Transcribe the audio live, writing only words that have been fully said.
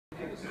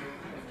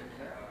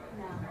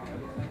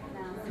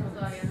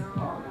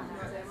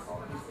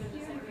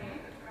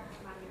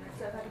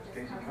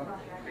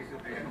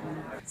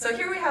So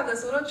here we have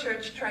this little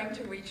church trying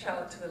to reach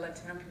out to the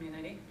Latino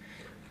community.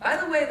 By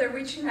the way, they're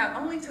reaching out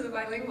only to the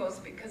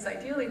bilinguals because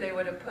ideally they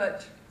would have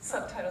put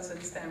subtitles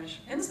in Spanish,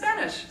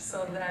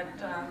 so that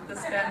the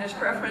Spanish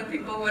preferent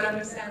people would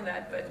understand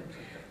that, but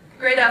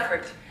great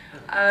effort.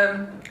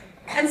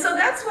 And so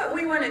that's what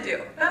we want to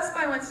do. Best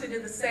Buy wants to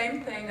do the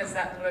same thing as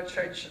that little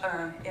church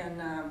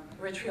in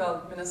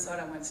Ridgefield,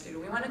 Minnesota wants to do.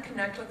 We want to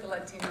connect with the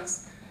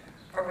Latinos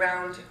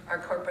around our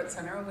corporate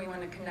center. We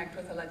want to connect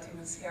with the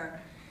Latinos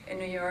here in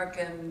New York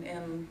and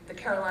in the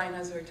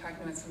Carolinas. We were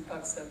talking with some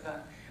folks of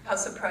how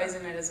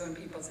surprising it is when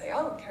people say,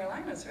 oh,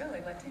 Carolinas, really,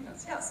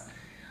 Latinos, yes.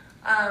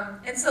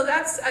 And so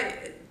that's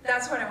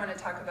what I want to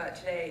talk about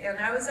today. And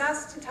I was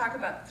asked to talk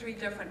about 3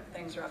 different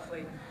things,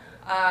 roughly.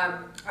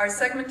 Our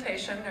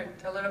segmentation, or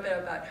a little bit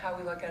about how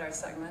we look at our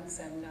segments,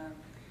 and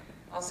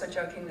also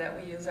joking that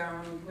we use our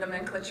own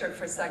nomenclature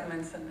for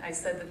segments, and I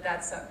said that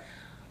that's an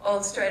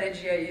old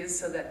strategy I use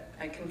so that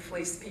I can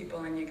fleece people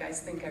and you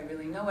guys think I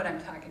really know what I'm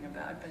talking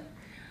about. But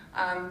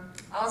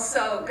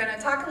also going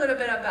to talk a little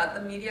bit about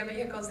the media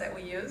vehicles that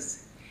we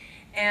use,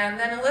 and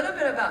then a little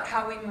bit about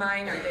how we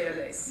mine our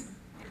database.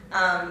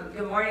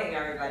 Good morning,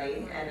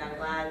 everybody, and I'm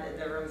glad that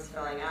the room's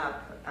filling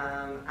up.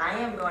 I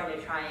am going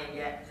to try and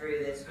get through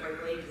this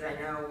quickly because I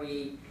know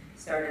we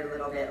started a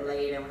little bit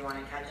late and we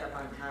want to catch up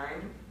on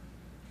time.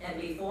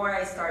 And before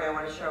I start, I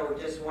want to show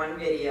just one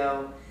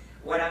video.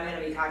 What I'm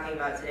going to be talking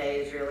about today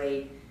is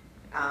really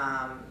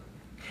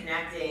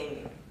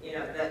connecting,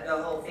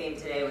 the whole theme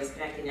today was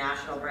connecting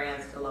national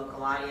brands to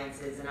local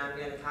audiences, and I'm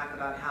going to talk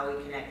about how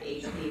we connect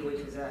HP, which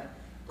is a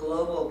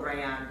global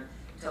brand,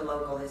 to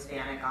local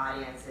Hispanic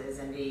audiences,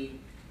 and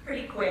be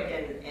pretty quick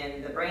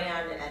in the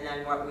brand and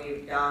then what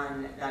we've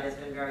done that has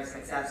been very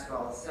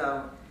successful.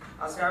 So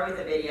I'll start with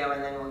the video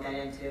and then we'll get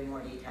into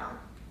more detail.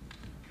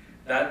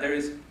 That there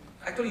is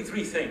actually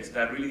 3 things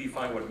that really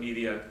define what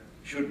media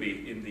should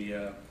be in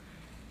the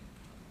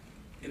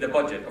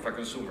budget of a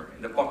consumer,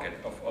 in the pocket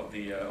of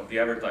the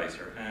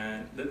advertiser.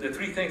 And the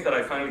 3 things that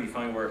I finally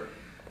defined were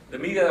the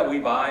media that we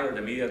buy or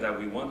the media that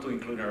we want to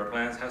include in our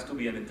plans has to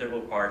be an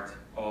integral part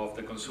of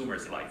the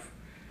consumer's life.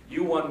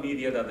 You want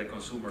media that the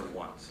consumer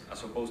wants,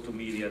 as opposed to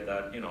media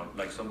that,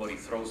 like somebody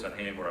throws at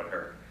him or at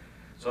her.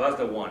 So that's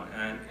the one.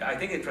 And I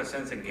think it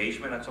transcends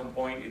engagement at some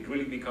point. It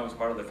really becomes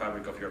part of the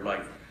fabric of your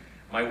life.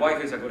 My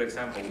wife is a good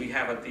example. We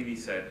have a TV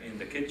set in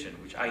the kitchen,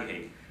 which I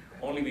hate,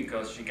 only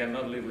because she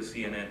cannot live with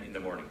CNN in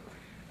the morning.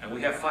 And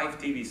we have 5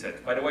 TV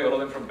sets. By the way, all of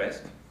them from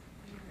Best.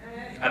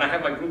 And I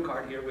have my blue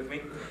card here with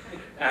me.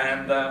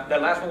 And the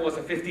last one was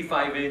a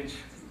 55-inch,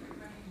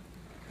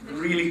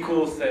 really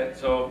cool set.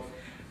 So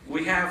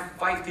we have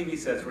 5 TV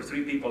sets for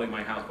 3 people in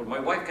my house, but my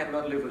wife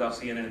cannot live without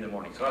CNN in the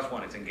morning. So that's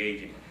one, it's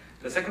engaging.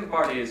 The second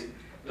part is,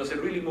 does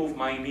it really move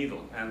my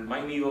needle? And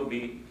my needle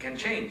can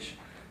change.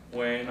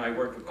 When I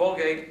worked with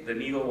Colgate, the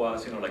needle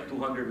was like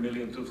 200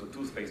 million tubes of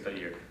toothpaste a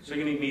year. So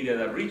you need media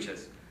that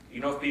reaches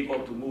enough people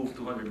to move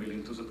 200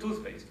 million tubes of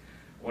toothpaste.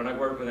 When I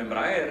worked with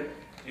Embraer,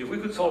 if we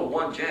could solve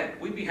 1 jet,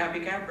 we'd be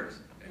happy campers.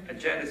 A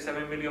jet is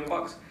 $7 million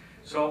bucks.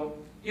 So,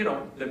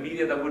 the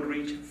media that would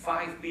reach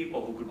 5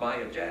 people who could buy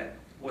a jet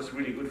was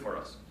really good for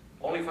us.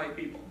 Only 5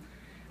 people.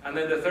 And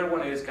then the third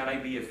one is, can I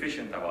be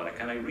efficient about it?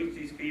 Can I reach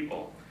these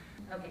people?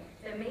 Okay,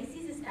 so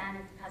Macy's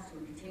Hispanic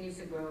customer continues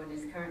to grow and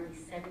is currently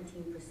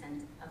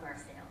 17% of our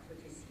sales,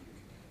 which is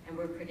huge. And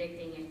we're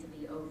predicting it to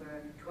be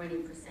over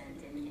 20%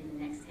 in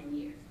the next 10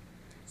 years.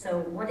 So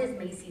what is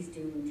Macy's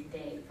doing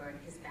today for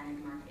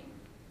Hispanic marketing?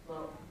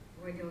 Well,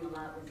 we're doing a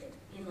lot with it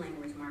in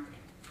language marketing.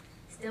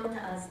 Still to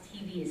us,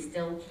 TV is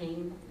still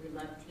king. We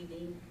love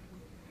TV.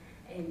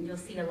 And you'll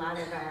see a lot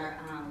of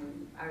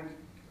our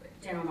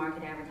general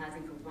market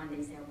advertising for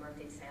one-day sale,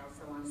 birthday sales,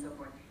 so on and so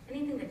forth.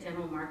 Anything that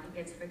general market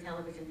gets for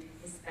television,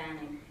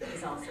 Hispanic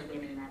is also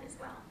getting that as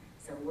well.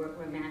 So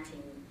we're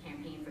matching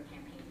campaign for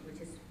campaign, which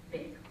is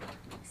big.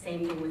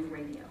 Same thing with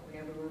radio.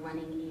 Whatever we're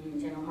running in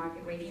general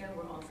market radio,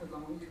 we're also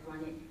going to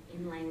run it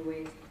in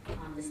language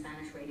on the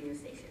Spanish radio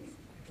stations.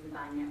 We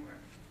buy network.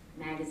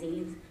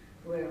 Magazines,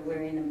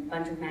 we're in a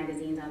bunch of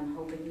magazines. I'm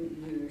hoping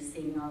you're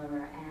seeing all of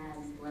our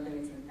ads, whether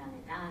it's in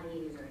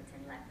Vanidades or it's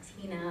in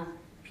Latina,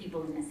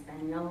 People in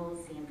Espanol,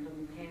 Siempre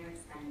Mujer,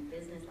 Hispanic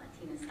Business,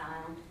 Latina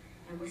Style.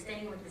 And we're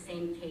staying with the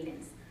same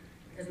cadence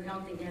because we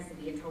don't think it has to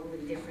be a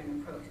totally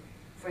different approach.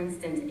 For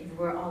instance, if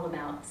we're all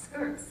about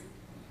skirts,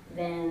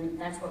 then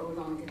that's what we're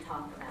going to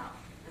talk about.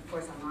 Of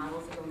course, our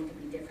models are going to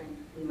be different.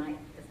 The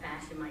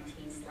fashion might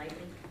change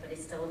slightly, but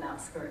it's still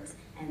about skirts,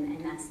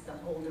 and that's the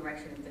whole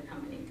direction of the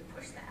company to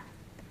push that.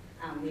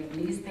 We have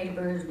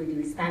newspapers. We do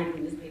Hispanic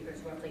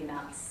newspapers, roughly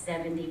about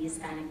 70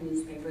 Hispanic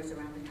newspapers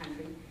around the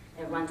country.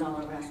 That runs all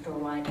of our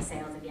store-wide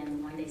sales, again,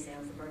 the one-day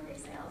sales, the birthday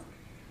sales.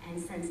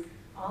 And since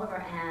all of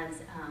our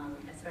ads,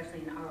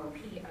 especially in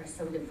ROP, are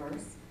so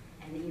diverse,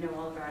 and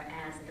all of our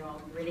ads, they're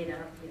all gridded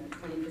up,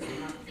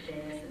 20% off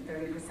this and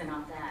 30%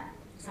 off that.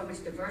 So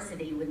much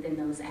diversity within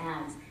those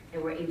ads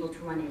that we're able to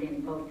run it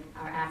in both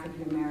our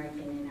African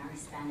American and our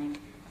Hispanic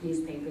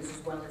newspapers,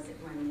 as well as it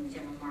running in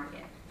general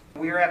market.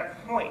 We're at a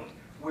point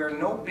where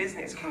no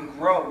business can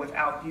grow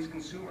without these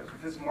consumers,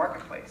 with this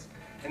marketplace.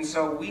 And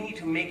so we need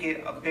to make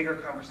it a bigger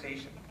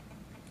conversation.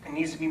 It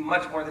needs to be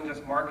much more than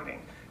just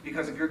marketing,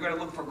 because if you're going to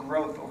look for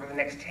growth over the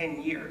next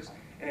 10 years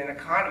in an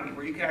economy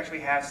where you can actually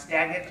have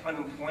stagnant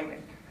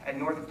unemployment at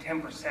north of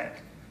 10%,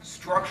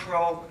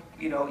 structural,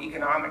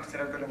 economics that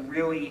are going to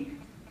really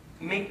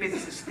make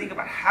businesses think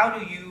about how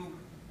do you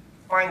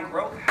find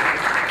growth.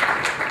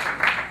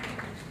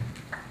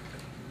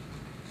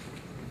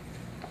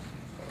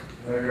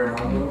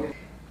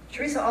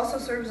 Teresa also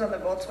serves on the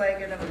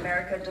Volkswagen of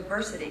America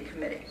Diversity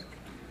Committee.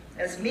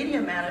 As media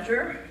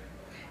manager,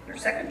 her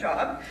second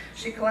job,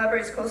 she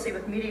collaborates closely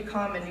with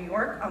MediaCom in New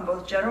York on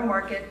both general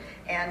market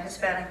and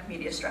Hispanic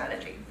media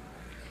strategy.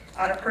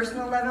 On a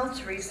personal level,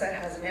 Teresa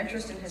has an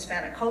interest in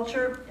Hispanic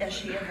culture, and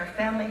she and her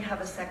family have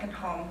a second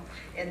home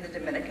in the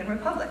Dominican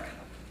Republic.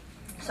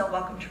 So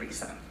welcome,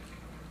 Teresa.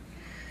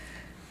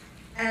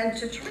 And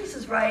to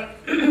Teresa's right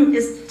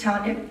is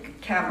Tanya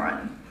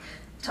Cameron.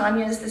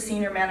 Tanya is the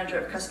Senior Manager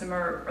of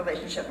Customer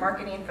Relationship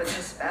Marketing for the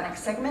Hispanic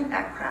segment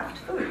at Kraft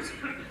Foods.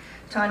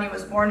 Tanya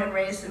was born and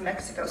raised in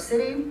Mexico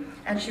City,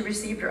 and she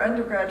received her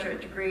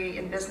undergraduate degree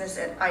in business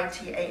at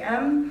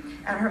ITAM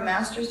and her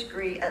master's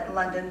degree at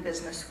London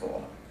Business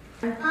School.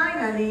 And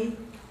finally,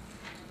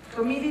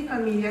 Committee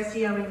Familia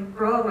CRM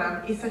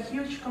program is a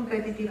huge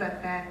competitive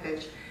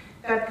advantage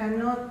that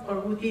cannot or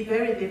would be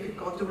very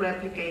difficult to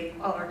replicate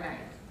overnight.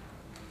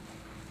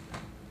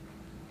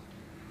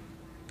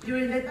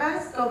 During the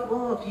past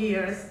couple of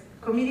years,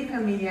 Committee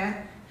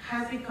Familia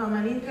has become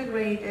an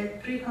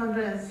integrated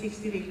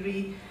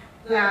 360-degree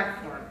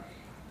platform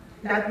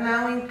that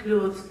now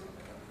includes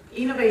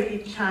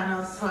innovative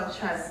channels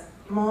such as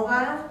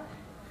mobile,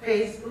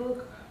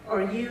 Facebook, or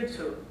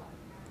YouTube.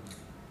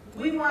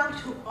 We want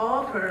to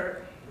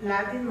offer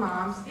Latin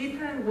moms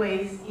different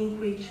ways in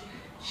which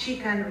she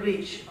can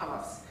reach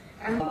us.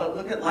 But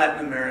look at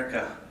Latin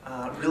America.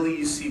 Really,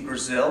 you see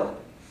Brazil.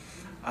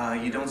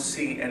 You don't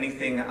see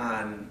anything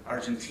on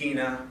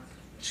Argentina,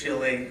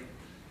 Chile,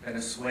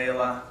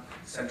 Venezuela,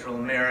 Central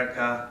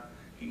America,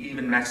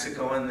 even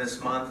Mexico in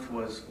this month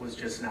was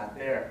just not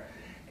there.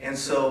 And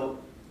so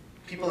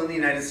people in the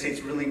United States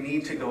really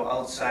need to go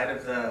outside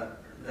of the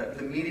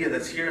media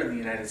that's here in the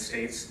United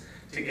States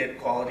to get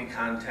quality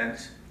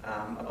content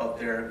about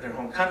their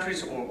home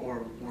countries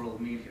or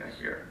world media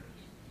here.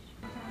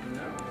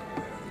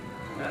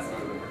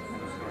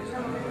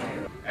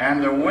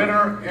 And the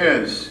winner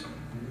is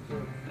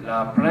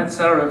La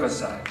Prensa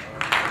Riverside.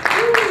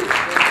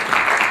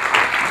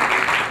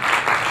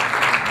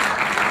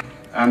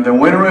 And the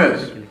winner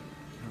is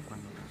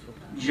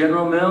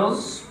General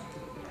Mills,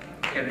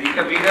 Que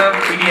Rica Vida,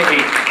 Media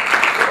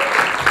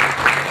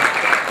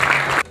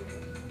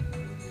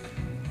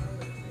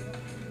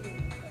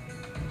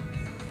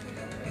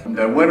 8.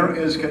 The winner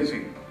is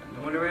Casey.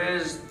 The winner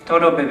is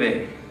Todo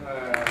Bebe.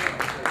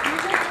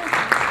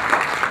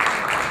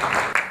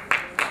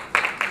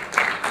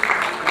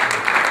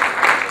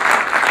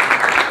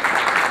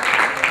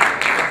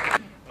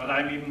 But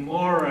I'm even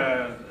more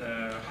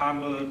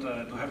humbled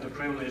to have the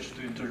privilege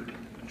to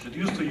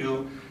introduce to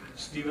you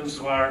Stephen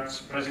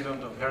Swartz,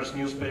 President of Hearst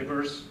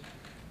Newspapers.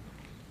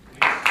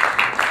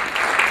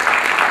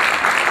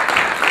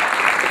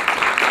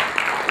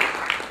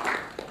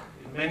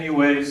 In many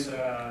ways,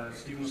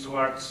 Stephen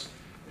Swartz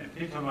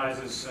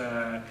epitomizes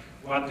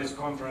what this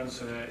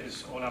conference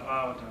is all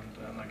about.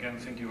 And again,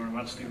 thank you very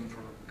much, Stephen,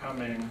 for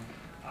coming.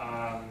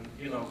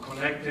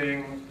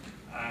 Connecting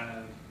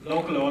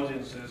local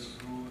audiences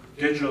through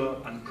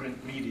digital and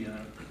print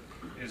media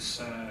is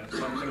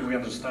something we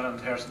understand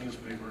Hearst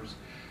Newspapers.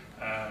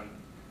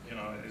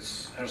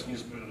 It's Hearst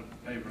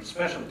Newspapers'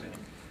 specialty.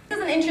 This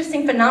is an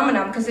interesting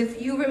phenomenon because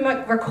if you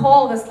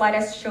recall the slide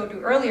I showed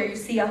you earlier, you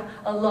see a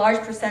large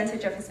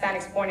percentage of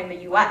Hispanics born in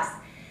the US.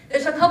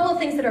 There's a couple of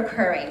things that are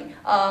occurring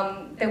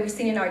that we've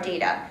seen in our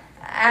data.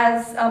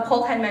 As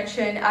Paul had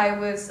mentioned, I've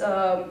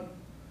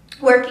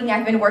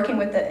been working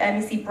with the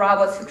NYC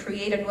Bravo to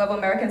create a Nuevo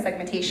American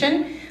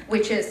segmentation,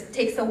 which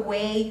takes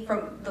away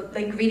from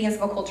the ingredients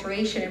of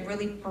acculturation and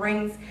really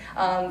brings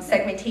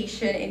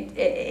segmentation.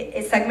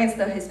 It segments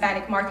the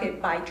Hispanic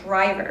market by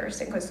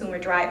drivers and consumer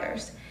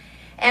drivers.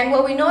 And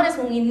what we noticed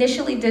when we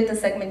initially did the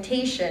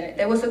segmentation,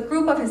 there was a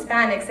group of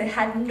Hispanics that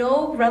had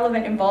no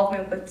relevant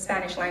involvement with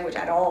Spanish language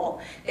at all.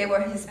 They were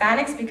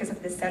Hispanics because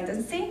of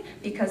descendancy,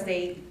 because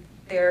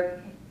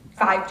they're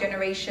 5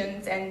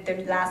 generations and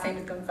their last name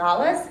is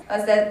Gonzalez.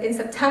 As that in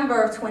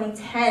September of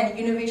 2010,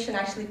 Univision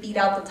actually beat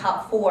out the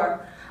top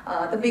 4,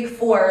 the big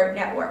 4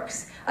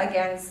 networks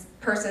against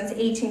persons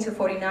 18 to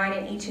 49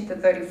 and 18 to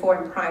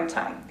 34 in prime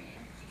time.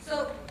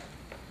 So,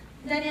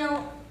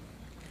 Danielle,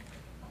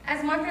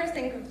 as marketers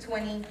think of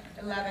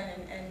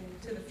 2011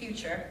 and to the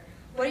future,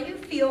 what do you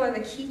feel are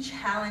the key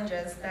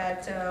challenges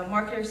that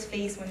marketers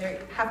face when they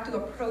have to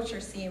approach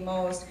their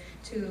CMOs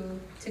to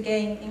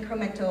gain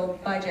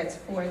incremental budgets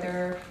for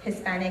their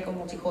Hispanic or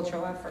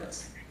multicultural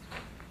efforts?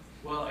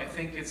 Well, I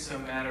think it's a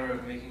matter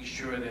of making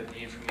sure that the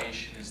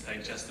information is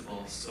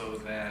digestible so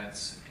that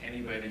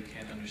anybody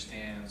can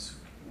understand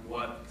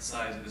what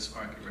size of this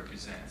market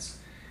represents.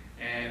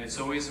 And it's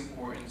always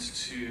important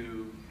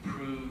to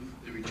prove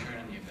the return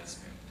on the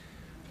investment.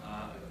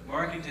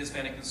 Marketing to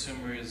Hispanic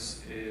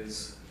consumers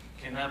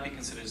cannot be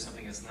considered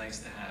something that's nice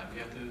to have.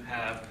 You have to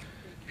have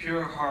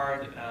pure,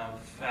 hard,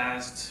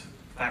 fast,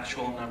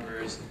 factual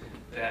numbers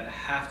that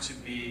have to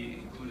be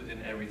included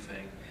in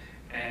everything.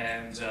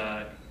 And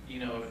you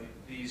know,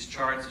 these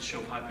charts that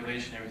show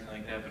population, everything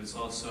like that, but it's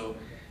also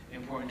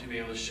important to be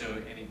able to show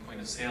any point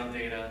of sale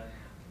data,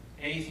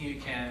 anything you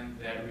can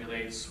that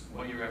relates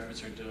what your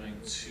efforts are doing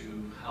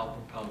to help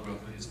propel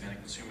growth of Hispanic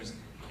consumers,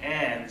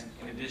 and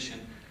in addition,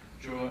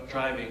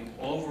 driving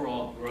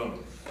overall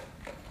growth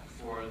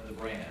for the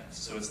brand.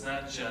 So it's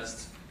not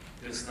just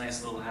this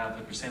nice little half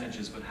the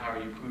percentages, but how are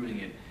you proving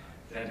it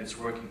that it's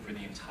working for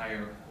the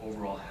entire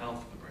overall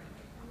health of the brand?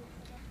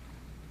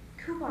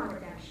 Coupon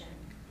redemption.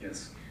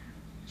 Yes.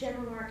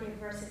 General market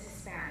versus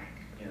Hispanic.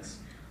 Yes.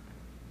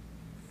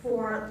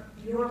 For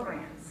your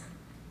brands,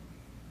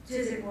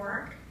 does it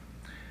work?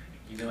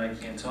 You know I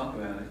can't talk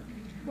about it.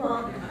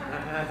 Well,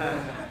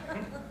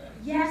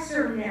 yes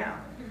or no?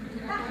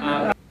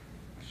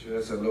 Sure,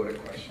 that's a loaded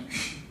question.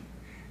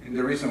 And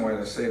the reason why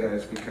I say that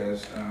is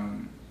because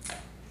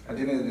at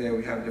the end of the day,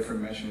 we have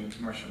different measurements,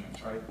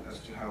 right, as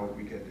to how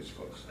we get these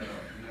folks. We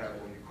have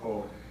what you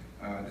call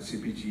the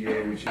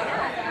CPGA, which is...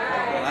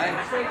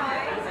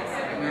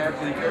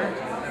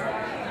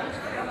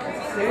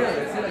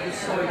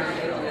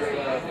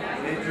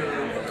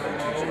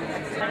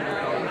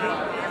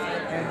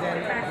 And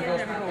then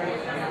those people,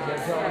 their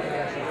job is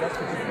actually that's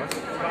what it was.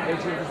 They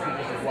choose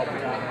because of what we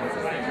have. So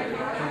you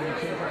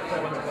change it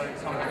from and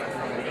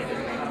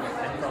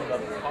from the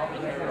top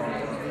layer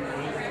on,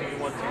 you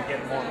want to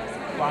get more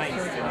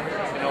clients to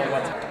know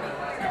what's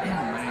happening.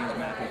 My name is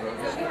Matthew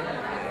Rogers.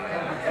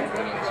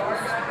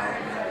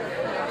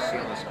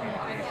 Seamless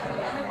communication,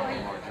 one of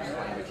the largest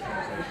language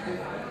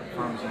translation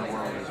firms in the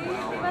world as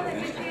well. I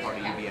used to be part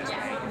of UBS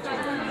Bank until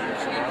a few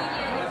years ago.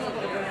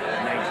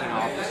 19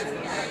 offices.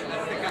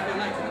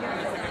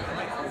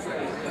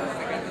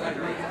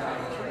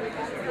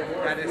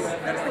 That is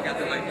the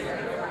Gather light.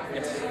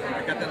 Yes, the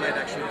Gather light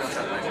actually does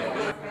that light.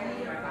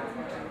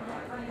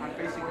 I'm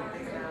basically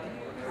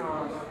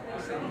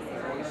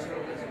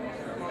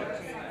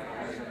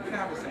we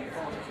have the same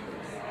quality,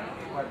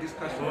 but this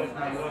customer is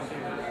not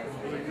looking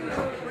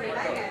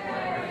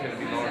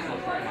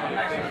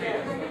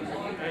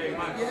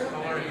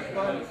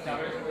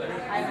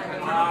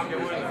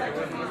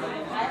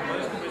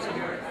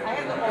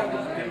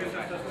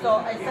So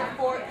except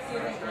for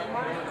Susan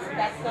Kmart,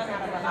 that's done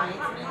out of Alliance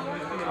Media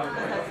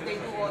because they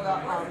do all the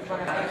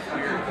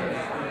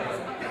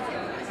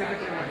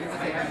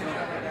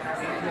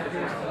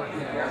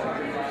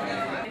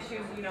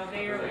issues, you know,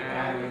 there.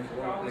 And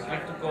the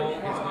click to call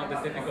is not the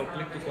typical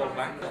click to call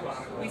back.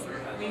 We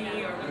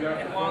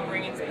at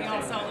Walgreens, we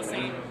all sell the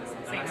same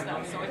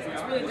stuff. So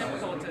it's really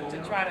difficult to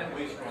try to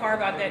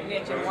carve out that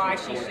niche and why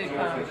she should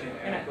come.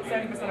 And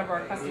 70% of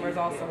our customers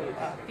also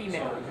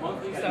female.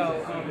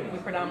 So we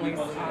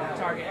predominantly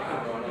target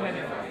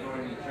women.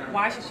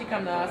 Why should she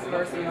come to us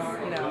versus,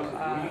 you know,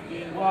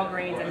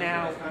 Walgreens and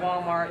now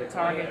Walmart,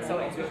 Target? So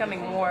it's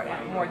becoming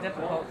more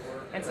difficult.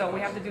 And so we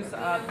have to do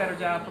a better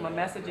job from a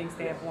messaging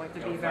standpoint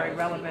to be very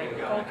relevant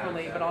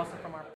culturally, but also from our